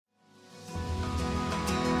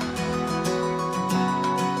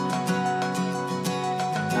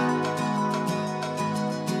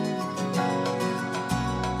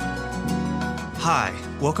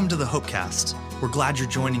Welcome to the Hopecast. We're glad you're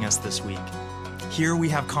joining us this week. Here we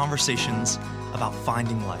have conversations about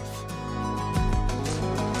finding life.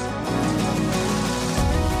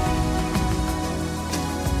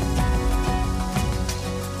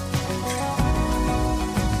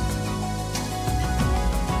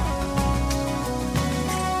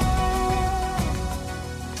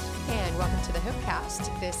 And welcome to the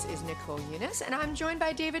Hopecast. This is Nicole Eunice, and I'm joined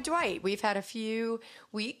by David Dwight. We've had a few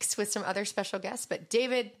weeks with some other special guests, but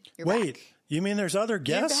David, you're back. Wait, you mean there's other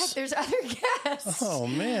guests? You're back. There's other guests. Oh,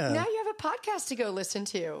 man. Now you have a podcast to go listen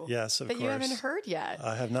to. Yes, of course. That you haven't heard yet.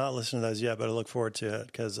 I have not listened to those yet, but I look forward to it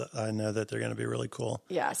because I know that they're going to be really cool.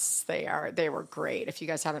 Yes, they are. They were great. If you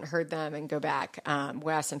guys haven't heard them, and go back,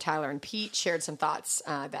 Wes and Tyler and Pete shared some thoughts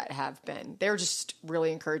that have been, they were just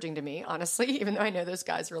really encouraging to me, honestly, even though I know those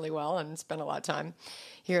guys really well and spend a lot of time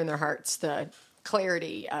hearing their hearts. The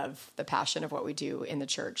clarity of the passion of what we do in the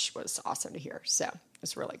church was awesome to hear. So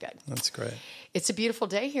it's really good. That's great. It's a beautiful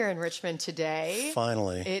day here in Richmond today.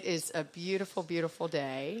 Finally. It is a beautiful, beautiful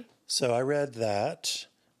day. So I read that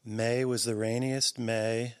May was the rainiest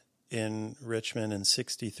May in Richmond in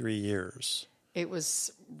 63 years. It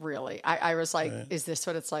was really, I was like, Is this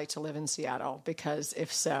what it's like to live in Seattle? Because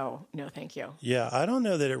if so, no, thank you. Yeah, I don't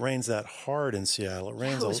know that it rains that hard in Seattle. It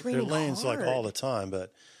rains, it rains like all the time,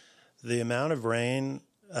 but the amount of rain...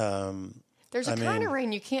 There's a kind of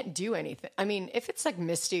rain you can't do anything. I mean, if it's like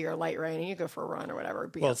misty or light rain and you go for a run or whatever,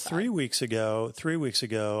 be well, outside. 3 weeks ago,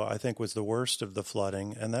 I think was the worst of the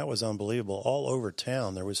flooding, and that was unbelievable. All over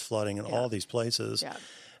town, there was flooding in all these places. Yeah.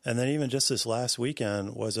 And then even just this last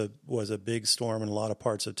weekend was a big storm in a lot of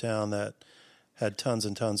parts of town that had tons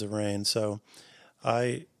and tons of rain. So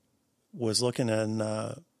I was looking at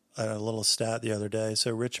a little stat the other day.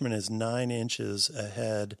 So Richmond is 9 inches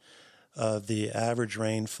ahead of the average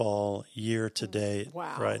rainfall year to date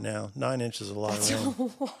right now. 9 inches is a lot of rain.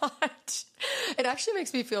 What? It actually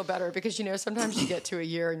makes me feel better because, you know, sometimes you get to a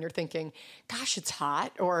year and you're thinking, gosh, it's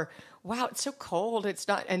hot, or wow, it's so cold. It's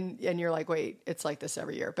not. And you're like, wait, it's like this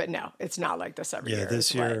every year. But no, it's not like this every year.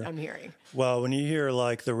 This year, what I'm hearing. Well, when you hear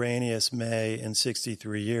like the rainiest May in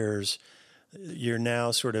 63 years, you're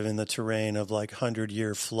now sort of in the terrain of like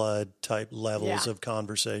 100-year flood type levels of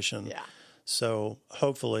conversation. Yeah. So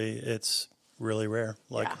hopefully it's really rare,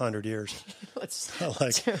 like 100 years. let's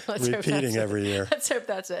repeating every year. Let's hope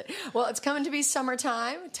that's it. Well, it's coming to be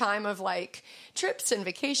summertime, time of like trips and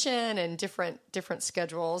vacation and different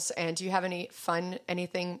schedules. And do you have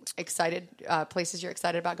anything excited, places you're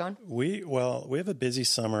excited about going? We have a busy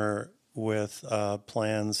summer with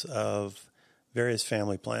plans of various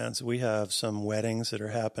family plans. We have some weddings that are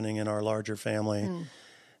happening in our larger family.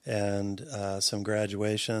 And some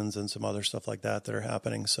graduations and some other stuff like that are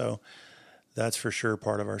happening. So that's for sure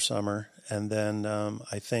part of our summer. And then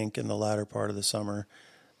I think in the latter part of the summer,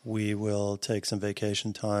 we will take some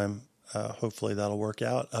vacation time. Hopefully that'll work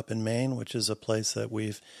out up in Maine, which is a place that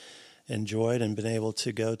we've enjoyed and been able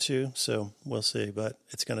to go to. So we'll see, but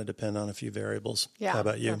it's going to depend on a few variables. Yeah, how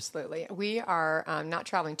about you? Absolutely. We are not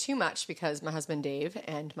traveling too much because my husband Dave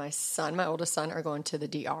and my oldest son, are going to the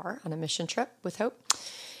DR on a mission trip with Hope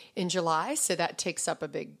in July. So that takes up a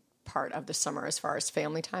big part of the summer as far as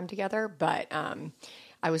family time together. But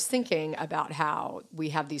I was thinking about how we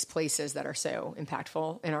have these places that are so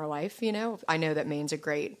impactful in our life. You know, I know that Maine's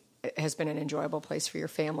has been an enjoyable place for your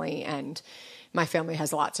family. And my family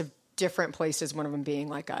has lots of different places, one of them being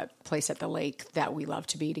like a place at the lake that we love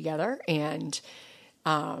to be together. And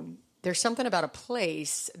there's something about a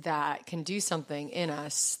place that can do something in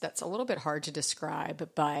us that's a little bit hard to describe,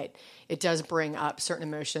 but it does bring up certain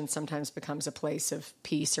emotions, sometimes becomes a place of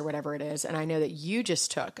peace or whatever it is. And I know that you just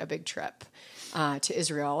took a big trip to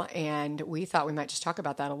Israel, and we thought we might just talk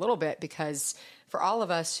about that a little bit, because for all of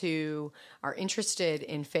us who are interested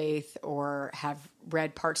in faith or have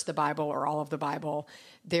read parts of the Bible or all of the Bible,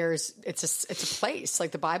 it's a place.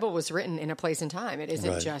 Like the Bible was written in a place and time. It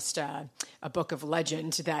isn't just a book of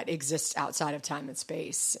legend that exists outside of time and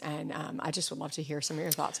space. And I just would love to hear some of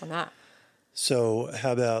your thoughts on that. So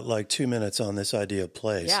how about like 2 minutes on this idea of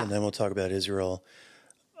place, and then we'll talk about Israel.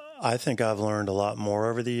 I think I've learned a lot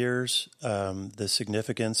more over the years, the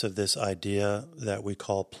significance of this idea that we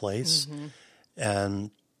call place. Mm-hmm.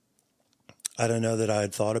 And I don't know that I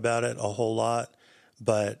had thought about it a whole lot,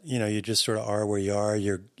 but, you know, you just sort of are where you are.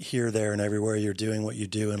 You're here, there, and everywhere. You're doing what you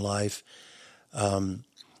do in life.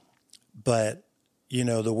 But, you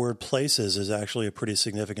know, the word places is actually a pretty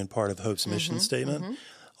significant part of Hope's mission statement,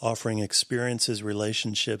 offering experiences,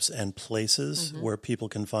 relationships, and places where people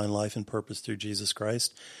can find life and purpose through Jesus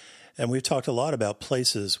Christ. And we've talked a lot about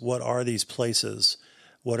places. What are these places?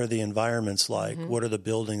 What are the environments like? What are the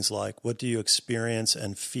buildings like? What do you experience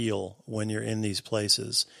and feel when you're in these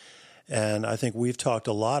places? And I think we've talked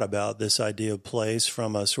a lot about this idea of place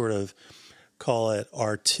from a sort of, call it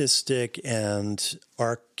artistic and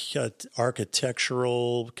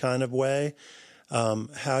architectural kind of way.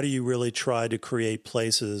 How do you really try to create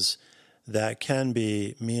places that can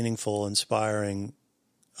be meaningful, inspiring,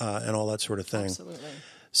 and all that sort of thing? Absolutely.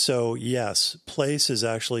 So, yes, place is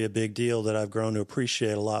actually a big deal that I've grown to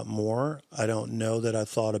appreciate a lot more. I don't know that I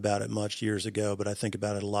thought about it much years ago, but I think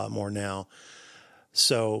about it a lot more now.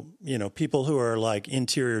 So, people who are like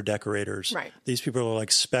interior decorators, right. These people are like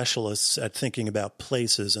specialists at thinking about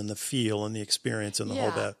places and the feel and the experience and the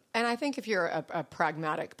whole bit. And I think if you're a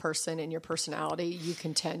pragmatic person in your personality, you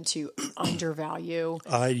can tend to undervalue.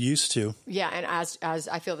 I used to. Yeah, and as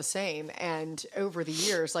I feel the same. And over the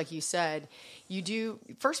years, like you said, you do,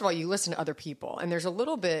 first of all, you listen to other people. And there's a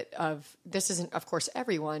little bit of, this isn't, of course,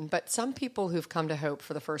 everyone, but some people who've come to Hope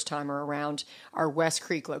for the first time are around our West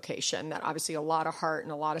Creek location, that obviously a lot of heart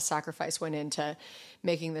and a lot of sacrifice went into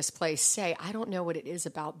making this place, say, I don't know what it is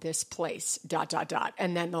about this place, ...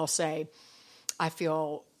 And then they'll say, I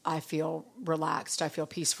feel relaxed. I feel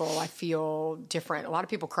peaceful. I feel different. A lot of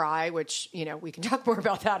people cry, which, we can talk more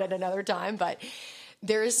about that at another time, but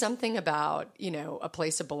there is something about, a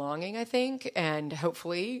place of belonging, I think, and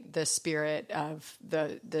hopefully the spirit of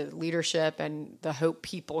the leadership and the Hope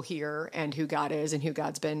people here and who God is and who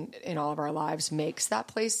God's been in all of our lives makes that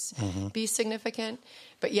place be significant.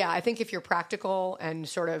 But yeah, I think if you're practical and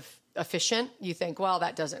sort of efficient, you think, well,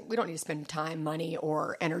 we don't need to spend time, money,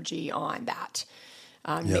 or energy on that.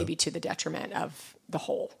 Maybe to the detriment of the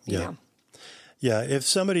whole, you know? Yeah, if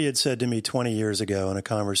somebody had said to me 20 years ago in a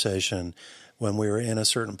conversation when we were in a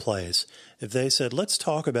certain place, if they said, let's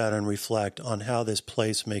talk about and reflect on how this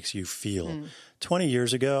place makes you feel, 20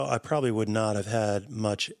 years ago, I probably would not have had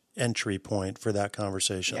much entry point for that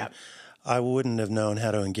conversation. Yep. I wouldn't have known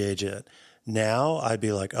how to engage it. Now, I'd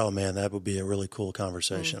be like, oh, man, that would be a really cool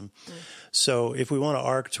conversation. So if we want to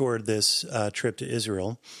arc toward this trip to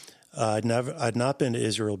Israel, I'd not been to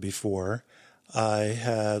Israel before. I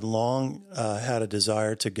had long had a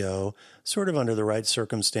desire to go, sort of under the right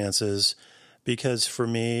circumstances, because for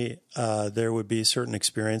me, there would be certain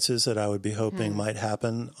experiences that I would be hoping might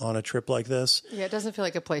happen on a trip like this. Yeah, it doesn't feel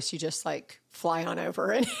like a place you just fly on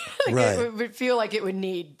over, and Right. It would feel like it would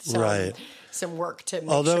need some work to make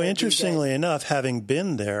Although, sure interestingly enough, having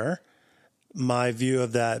been there, my view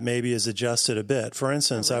of that maybe is adjusted a bit. For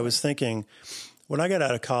instance, I was thinking, when I got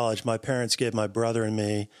out of college, my parents gave my brother and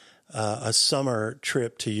me a summer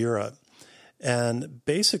trip to Europe. And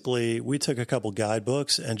basically, we took a couple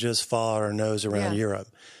guidebooks and just followed our nose around Europe.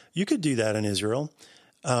 You could do that in Israel.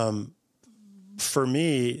 For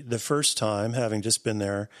me, the first time, having just been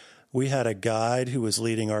there, we had a guide who was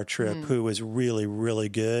leading our trip who was really, really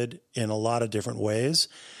good in a lot of different ways.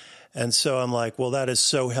 And so I'm like, well, that is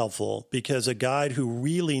so helpful, because a guide who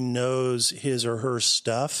really knows his or her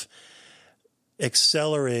stuff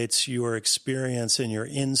accelerates your experience and your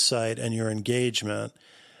insight and your engagement.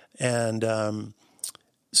 And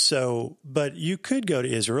but you could go to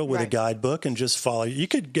Israel with a guidebook and just follow. You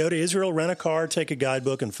could go to Israel, rent a car, take a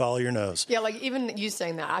guidebook, and follow your nose. Yeah, like even you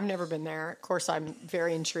saying that, I've never been there. Of course, I'm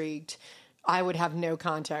very intrigued. I would have no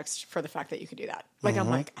context for the fact that you could do that. Like, I'm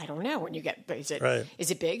like, I don't know. When you get, is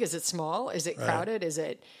it big? Is it small? Is it crowded? Is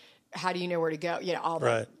it... How do you know where to go? All that.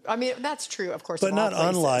 Right. I mean, that's true, of course. But not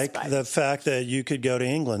places, unlike the fact that you could go to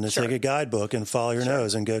England and take a guidebook and follow your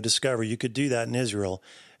nose and go discover. You could do that in Israel.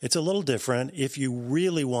 It's a little different. If you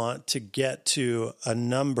really want to get to a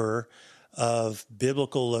number of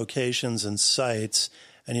biblical locations and sites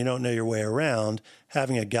and you don't know your way around,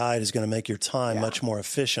 having a guide is going to make your time much more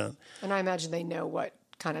efficient. And I imagine they know what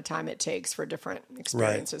kind of time it takes for different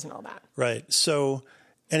experiences and all that. Right. So...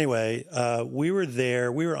 Anyway, we were there.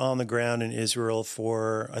 We were on the ground in Israel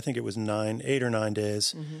for, I think it was 8 or 9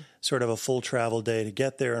 days, sort of a full travel day to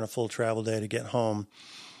get there and a full travel day to get home.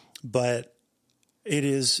 But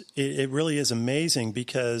it really is amazing,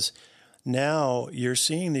 because now you're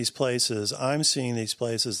seeing these places. I'm seeing these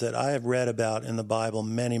places that I have read about in the Bible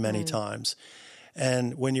many, many times.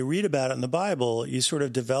 And when you read about it in the Bible, you sort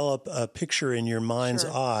of develop a picture in your mind's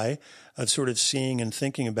eye of sort of seeing and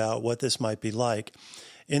thinking about what this might be like.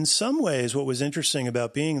 In some ways, what was interesting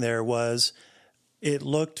about being there was it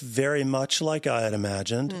looked very much like I had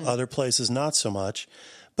imagined. Other places, not so much.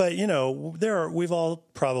 But, we've all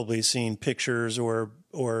probably seen pictures or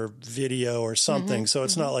video or something. So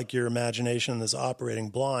it's not like your imagination is operating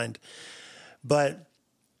blind. But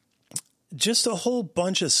just a whole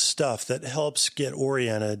bunch of stuff that helps get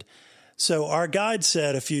oriented So our guide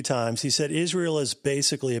said a few times, he said, Israel is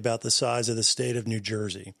basically about the size of the state of New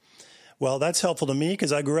Jersey. Well, that's helpful to me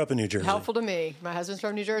because I grew up in New Jersey. Helpful to me. My husband's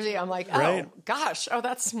from New Jersey. I'm like, oh, right? Gosh,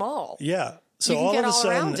 that's small. Yeah. So you can all get of a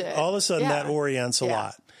around sudden, it. all of a sudden that orients a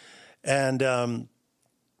lot. And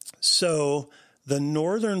so the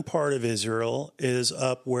northern part of Israel is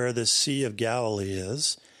up where the Sea of Galilee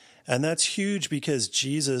is. And that's huge because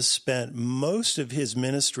Jesus spent most of his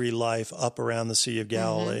ministry life up around the Sea of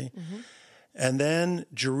Galilee. And then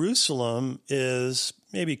Jerusalem is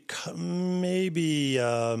maybe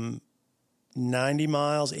 90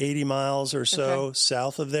 miles, 80 miles or so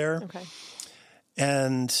south of there.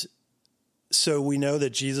 And so we know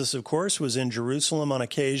that Jesus, of course, was in Jerusalem on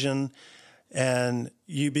occasion. And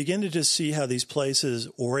you begin to just see how these places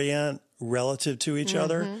orient relative to each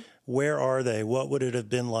other. Where are they? What would it have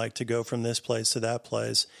been like to go from this place to that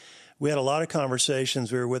place? We had a lot of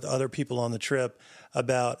conversations. We were with other people on the trip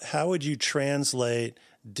about how would you translate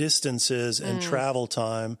distances and travel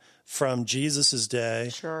time from Jesus's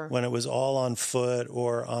day when it was all on foot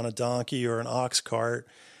or on a donkey or an ox cart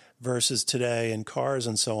versus today in cars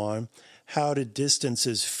and so on. How did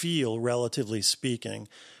distances feel, relatively speaking?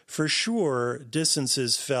 For sure,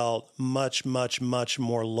 distances felt much, much, much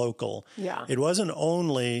more local. Yeah. It wasn't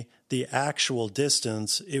only the actual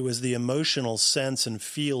distance, it was the emotional sense and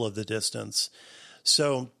feel of the distance.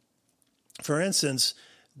 So, for instance,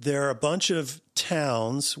 there are a bunch of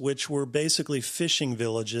towns which were basically fishing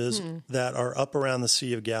villages that are up around the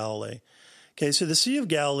Sea of Galilee. Okay, so the Sea of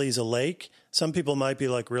Galilee is a lake. Some people might be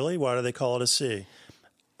like, really? Why do they call it a sea?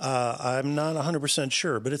 I'm not 100%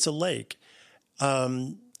 sure, but it's a lake.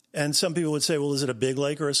 And some people would say, well, is it a big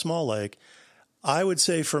lake or a small lake? I would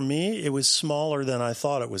say for me, it was smaller than I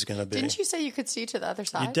thought it was going to be. Didn't you say you could see to the other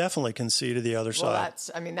side? You definitely can see to the other side.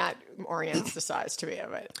 That orients the size to me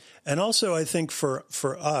of it. And also, I think for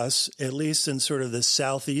us, at least in sort of the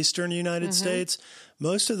southeastern United States,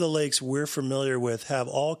 most of the lakes we're familiar with have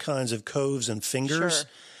all kinds of coves and fingers. Sure.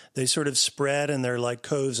 They sort of spread and they're like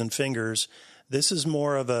coves and fingers. This is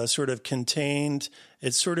more of a sort of contained,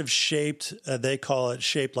 it's sort of shaped, they call it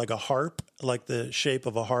shaped like a harp, like the shape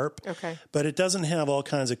of a harp. Okay. But it doesn't have all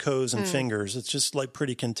kinds of coves and fingers. It's just like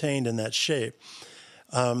pretty contained in that shape.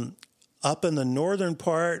 Up in the northern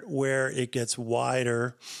part where it gets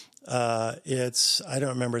wider, it's, I don't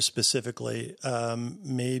remember specifically,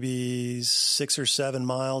 maybe 6 or 7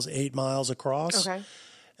 miles, 8 miles across. Okay.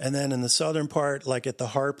 And then in the southern part, like at the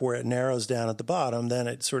harp where it narrows down at the bottom, then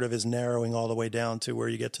it sort of is narrowing all the way down to where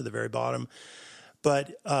you get to the very bottom.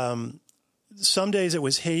 But some days it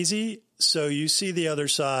was hazy, so you see the other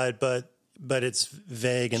side, but it's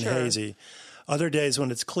vague and hazy. Other days when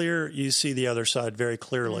it's clear, you see the other side very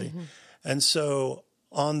clearly. And so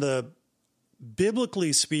on the,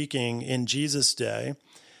 biblically speaking, in Jesus' day,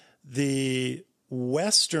 the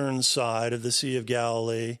western side of the Sea of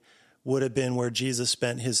Galilee would have been where Jesus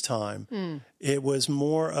spent his time. It was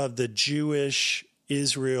more of the Jewish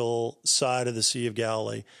Israel side of the Sea of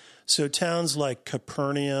Galilee. So towns like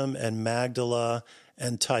Capernaum and Magdala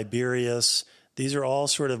and Tiberias, these are all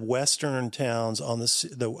sort of western towns on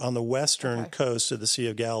the western coast of the Sea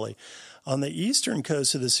of Galilee. On the eastern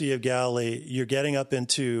coast of the Sea of Galilee, you're getting up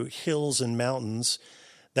into hills and mountains.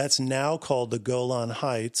 That's now called the Golan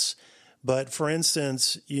Heights. But for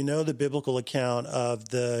instance, you know the biblical account of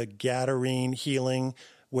the Gadarene healing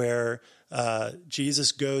where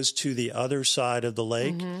Jesus goes to the other side of the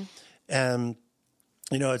lake. And,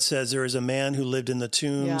 you know, it says there is a man who lived in the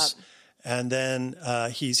tombs and then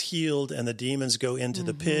he's healed and the demons go into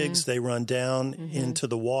the pigs. They run down into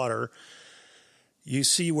the water. You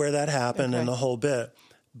see where that happened and the whole bit.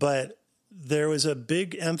 But there was a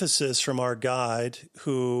big emphasis from our guide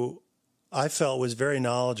who I felt was very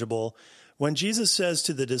knowledgeable. When Jesus says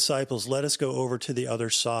to the disciples, let us go over to the other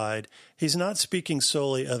side, he's not speaking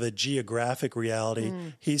solely of a geographic reality.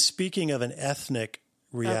 He's speaking of an ethnic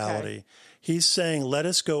reality. He's saying, let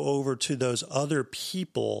us go over to those other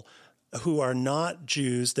people who are not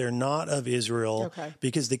Jews. They're not of Israel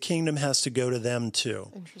because the kingdom has to go to them too.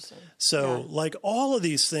 Interesting. So like all of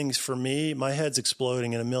these things for me, my head's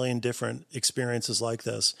exploding in a million different experiences like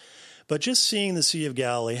this. But just seeing the Sea of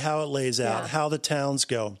Galilee, how it lays out, how the towns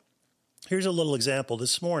go. Here's a little example.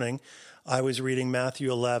 This morning, I was reading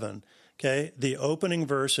Matthew 11. Okay, the opening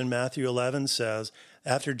verse in Matthew 11 says,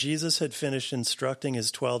 after Jesus had finished instructing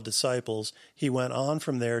his 12 disciples, he went on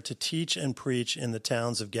from there to teach and preach in the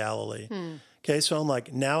towns of Galilee. Okay, so I'm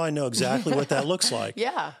like, now I know exactly what that looks like.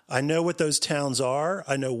 I know what those towns are.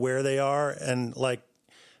 I know where they are. And like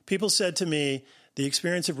people said to me, the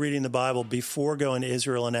experience of reading the Bible before going to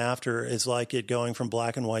Israel and after is like it going from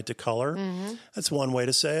black and white to color. That's one way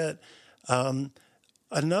to say it.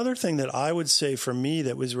 Another thing that I would say for me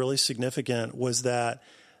that was really significant was that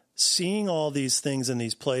seeing all these things in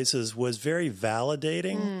these places was very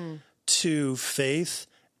validating to faith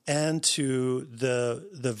and to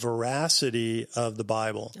the veracity of the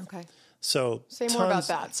Bible. Okay. So say more about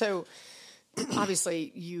that. So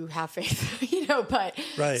obviously you have faith, but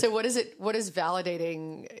right. So what does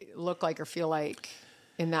validating look like or feel like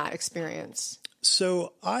in that experience?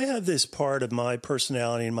 So I have this part of my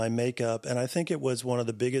personality and my makeup, and I think it was one of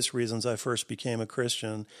the biggest reasons I first became a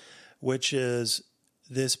Christian, which is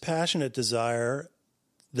this passionate desire,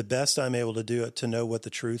 the best I'm able to do it, to know what the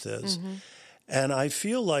truth is. Mm-hmm. And I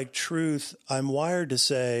feel like truth, I'm wired to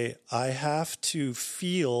say, I have to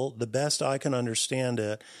feel the best I can understand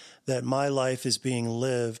it, that my life is being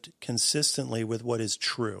lived consistently with what is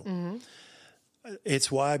true. Mm-hmm.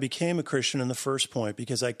 It's why I became a Christian in the first point,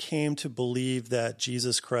 because I came to believe that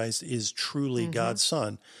Jesus Christ is truly God's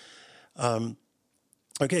Son.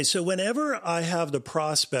 Okay, so whenever I have the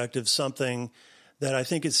prospect of something that I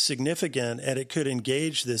think is significant and it could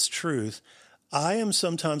engage this truth, I am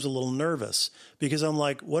sometimes a little nervous, because I'm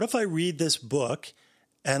like, what if I read this book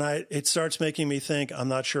and it starts making me think I'm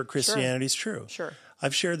not sure Christianity's true? Sure.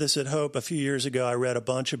 I've shared this at Hope. A few years ago, I read a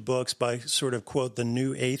bunch of books by sort of, quote, the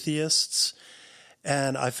new atheists.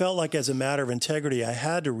 And I felt like as a matter of integrity, I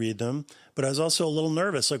had to read them, but I was also a little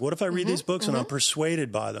nervous. Like, what if I read these books and I'm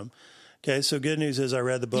persuaded by them? Okay, so good news is I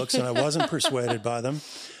read the books and I wasn't persuaded by them.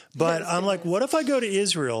 But I'm like, what if I go to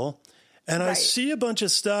Israel and I see a bunch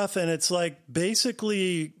of stuff and it's like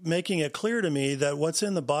basically making it clear to me that what's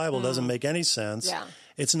in the Bible doesn't make any sense. Yeah.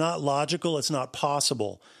 It's not logical. It's not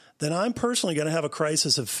possible. Then I'm personally going to have a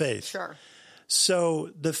crisis of faith. Sure.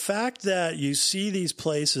 So the fact that you see these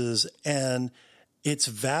places and it's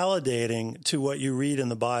validating to what you read in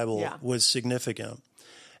the Bible was significant.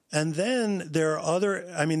 And then there are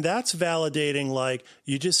that's validating, like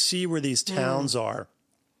you just see where these towns are.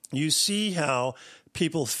 You see how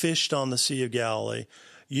people fished on the Sea of Galilee.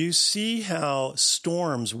 You see how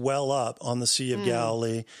storms well up on the Sea of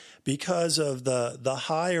Galilee because of the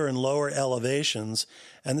higher and lower elevations.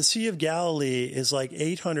 And the Sea of Galilee is like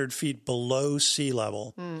 800 feet below sea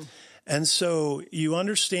level. And so you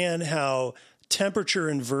understand how temperature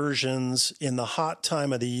inversions in the hot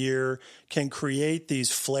time of the year can create these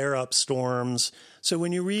flare-up storms. So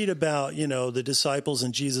when you read about, the disciples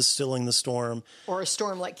and Jesus stilling the storm. Or a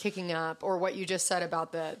storm like kicking up, or what you just said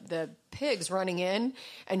about the pigs running in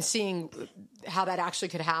and seeing how that actually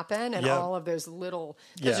could happen, and all of those little,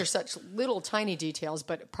 those are such little tiny details,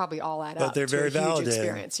 but probably all add up. But they're to very a huge validating.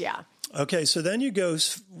 Experience. Yeah. Okay, so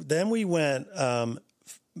then we went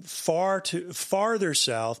farther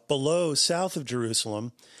south of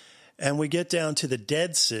Jerusalem, and we get down to the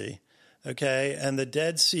Dead Sea. Okay, and the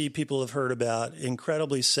Dead Sea people have heard about,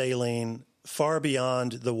 incredibly saline, far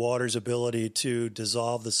beyond the water's ability to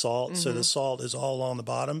dissolve the salt. So the salt is all on the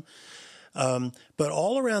bottom. But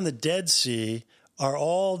all around the Dead Sea are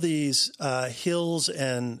all these hills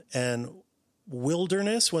and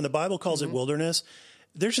wilderness. When the Bible calls it wilderness,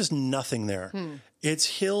 there's just nothing there. It's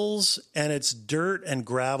hills and it's dirt and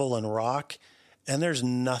gravel and rock, and there's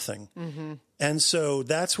nothing. And so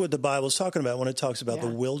that's what the Bible is talking about when it talks about the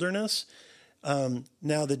wilderness.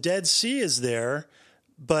 Now, the Dead Sea is there,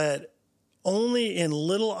 but only in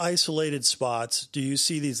little isolated spots do you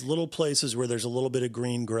see these little places where there's a little bit of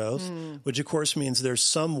green growth, which of course means there's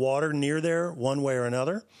some water near there one way or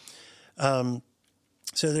another. So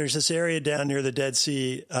there's this area down near the Dead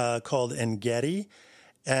Sea called En-Gedi.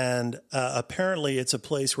 And apparently it's a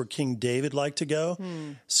place where King David liked to go.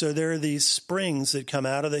 So there are these springs that come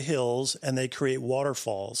out of the hills and they create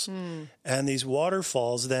waterfalls. And these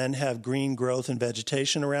waterfalls then have green growth and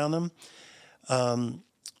vegetation around them.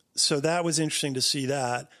 So that was interesting to see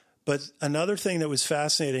that. But another thing that was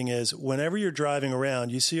fascinating is whenever you're driving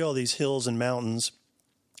around, you see all these hills and mountains.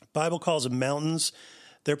 The Bible calls them mountains.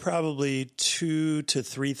 They're probably 2,000 to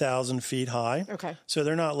 3,000 feet high. Okay. So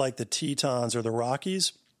they're not like the Tetons or the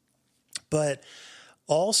Rockies. But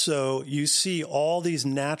also you see all these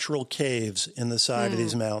natural caves in the side of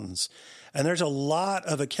these mountains. And there's a lot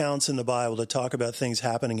of accounts in the Bible that talk about things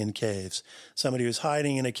happening in caves. Somebody was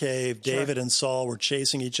hiding in a cave. David and Saul were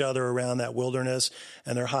chasing each other around that wilderness,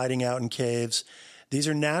 and they're hiding out in caves. These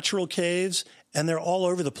are natural caves, and they're all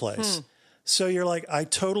over the place. So you're like, I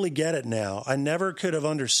totally get it now. I never could have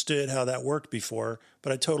understood how that worked before,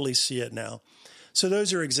 but I totally see it now. So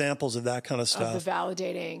those are examples of that kind of stuff. Of the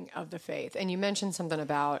validating of the faith. And you mentioned something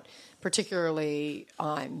about particularly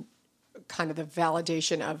on kind of the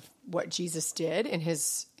validation of what Jesus did in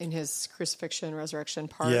his crucifixion, resurrection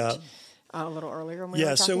part a little earlier when we were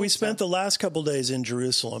talking. So we spent the last couple of days in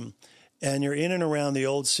Jerusalem. and you're in and around the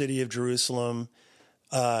old city of Jerusalem,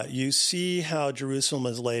 you see how Jerusalem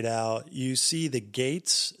is laid out. You see the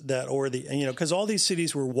gates because all these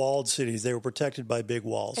cities were walled cities. They were protected by big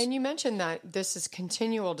walls. And you mentioned that this is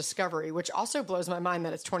continual discovery, which also blows my mind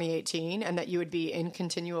that it's 2018 and that you would be in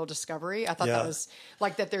continual discovery. I thought that was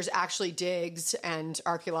like that there's actually digs and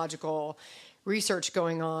archaeological research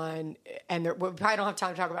going on, and we probably don't have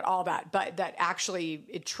time to talk about all that, but that actually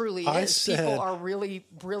it truly is. People are really,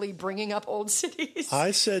 really bringing up old cities.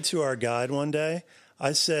 I said to our guide one day,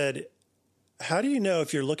 I said, how do you know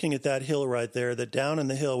if you're looking at that hill right there, that down in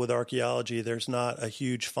the hill with archaeology, there's not a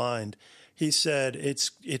huge find? He said,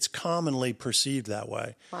 it's commonly perceived that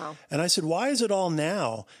way. Wow. And I said, why is it all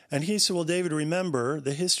now? And he said, well, David, remember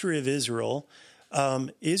the history of Israel.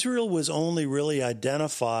 Israel was only really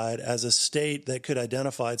identified as a state that could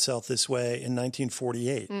identify itself this way in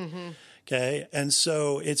 1948. Mm-hmm. Okay. And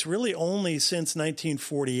so it's really only since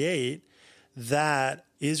 1948 that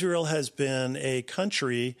Israel has been a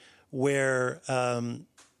country where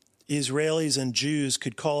Israelis and Jews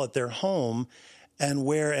could call it their home, and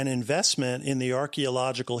where an investment in the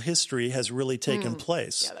archaeological history has really taken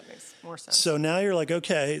place. Yeah, that makes more sense. So now you're like,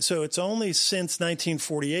 okay, so it's only since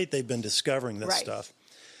 1948 they've been discovering this stuff.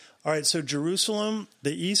 All right, so Jerusalem,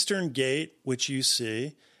 the eastern gate, which you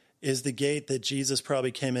see, is the gate that Jesus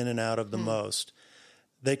probably came in and out of the most.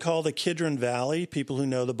 They call the Kidron Valley. People who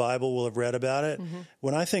know the Bible will have read about it. Mm-hmm.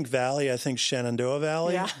 When I think valley, I think Shenandoah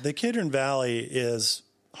Valley. Yeah. The Kidron Valley is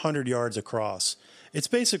 100 yards across. It's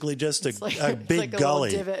basically just a big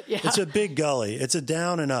gully. Yeah. It's a big gully. It's a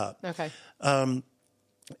down and up. Okay. And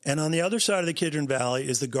on the other side of the Kidron Valley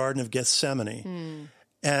is the Garden of Gethsemane.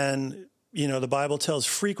 And, the Bible tells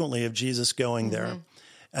frequently of Jesus going there.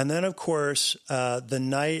 And then, of course, the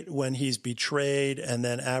night when he's betrayed and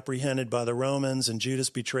then apprehended by the Romans and Judas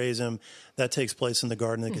betrays him, that takes place in the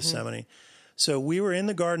Garden of Gethsemane. So we were in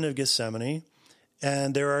the Garden of Gethsemane,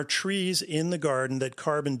 and there are trees in the garden that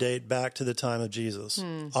carbon date back to the time of Jesus,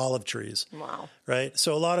 olive trees. Wow. Right?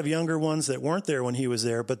 So a lot of younger ones that weren't there when he was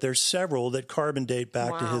there, but there's several that carbon date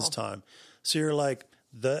back to his time. So you're like,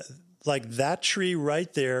 that tree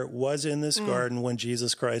right there was in this garden when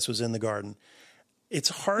Jesus Christ was in the garden. It's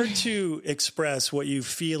hard to express what you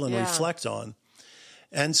feel and reflect on.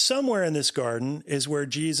 And somewhere in this garden is where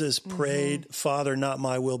Jesus prayed, Father, not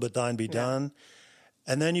my will, but thine be done.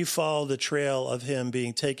 And then you follow the trail of him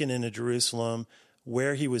being taken into Jerusalem,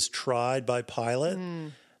 where he was tried by Pilate.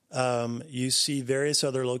 You see various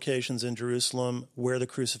other locations in Jerusalem where the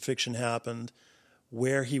crucifixion happened,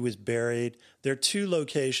 where he was buried. There are two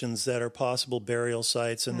locations that are possible burial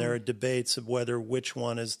sites, and there are debates of which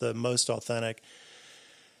one is the most authentic.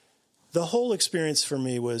 The whole experience for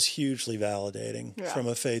me was hugely validating from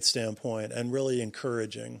a faith standpoint and really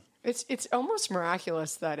encouraging. It's almost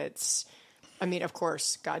miraculous that it's, I mean, of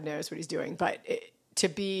course, God knows what he's doing, but to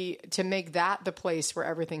make that the place where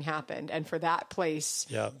everything happened, and for that place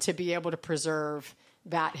to be able to preserve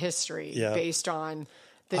that history based on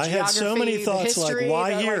the geography, I had so many thoughts history, like,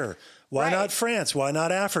 why here? Why not France? Why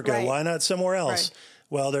not Africa? Why not somewhere else?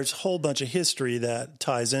 Well, there's a whole bunch of history that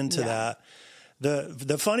ties into that.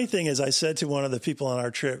 The funny thing is, I said to one of the people on our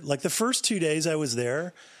trip, like the first 2 days I was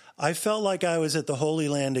there, I felt like I was at the Holy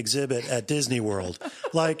Land exhibit at Disney World.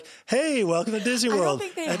 Like, hey, welcome to Disney World. I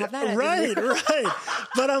don't think they have that at right.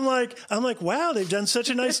 But I'm like, wow, they've done such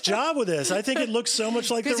a nice job with this. I think it looks so much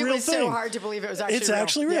like the real thing. Because it was so hard to believe it was actually real. It's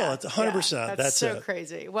actually real. Yeah. It's 100%. Yeah, that's so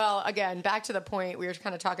crazy. Well, again, back to the point, we were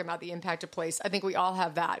kind of talking about the impact of place. I think we all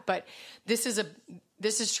have that. But this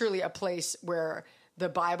is truly a place where the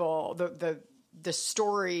Bible, the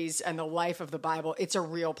stories and the life of the Bible, it's a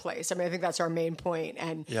real place. I mean, I think that's our main point.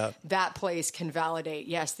 And that place can validate,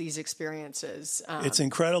 these experiences. It's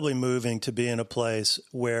incredibly moving to be in a place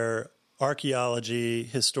where archaeology,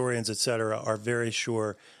 historians, et cetera, are very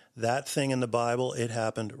sure that thing in the Bible, it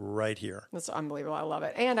happened right here. That's unbelievable. I love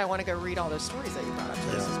it. And I want to go read all those stories that you brought up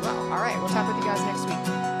to us as well. All right. We'll talk with you guys next week.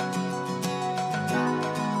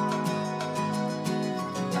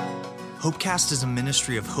 Hopecast is a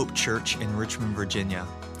ministry of Hope Church in Richmond, Virginia.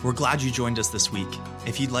 We're glad you joined us this week.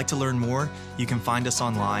 If you'd like to learn more, you can find us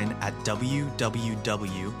online at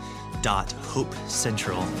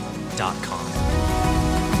www.hopecentral.com.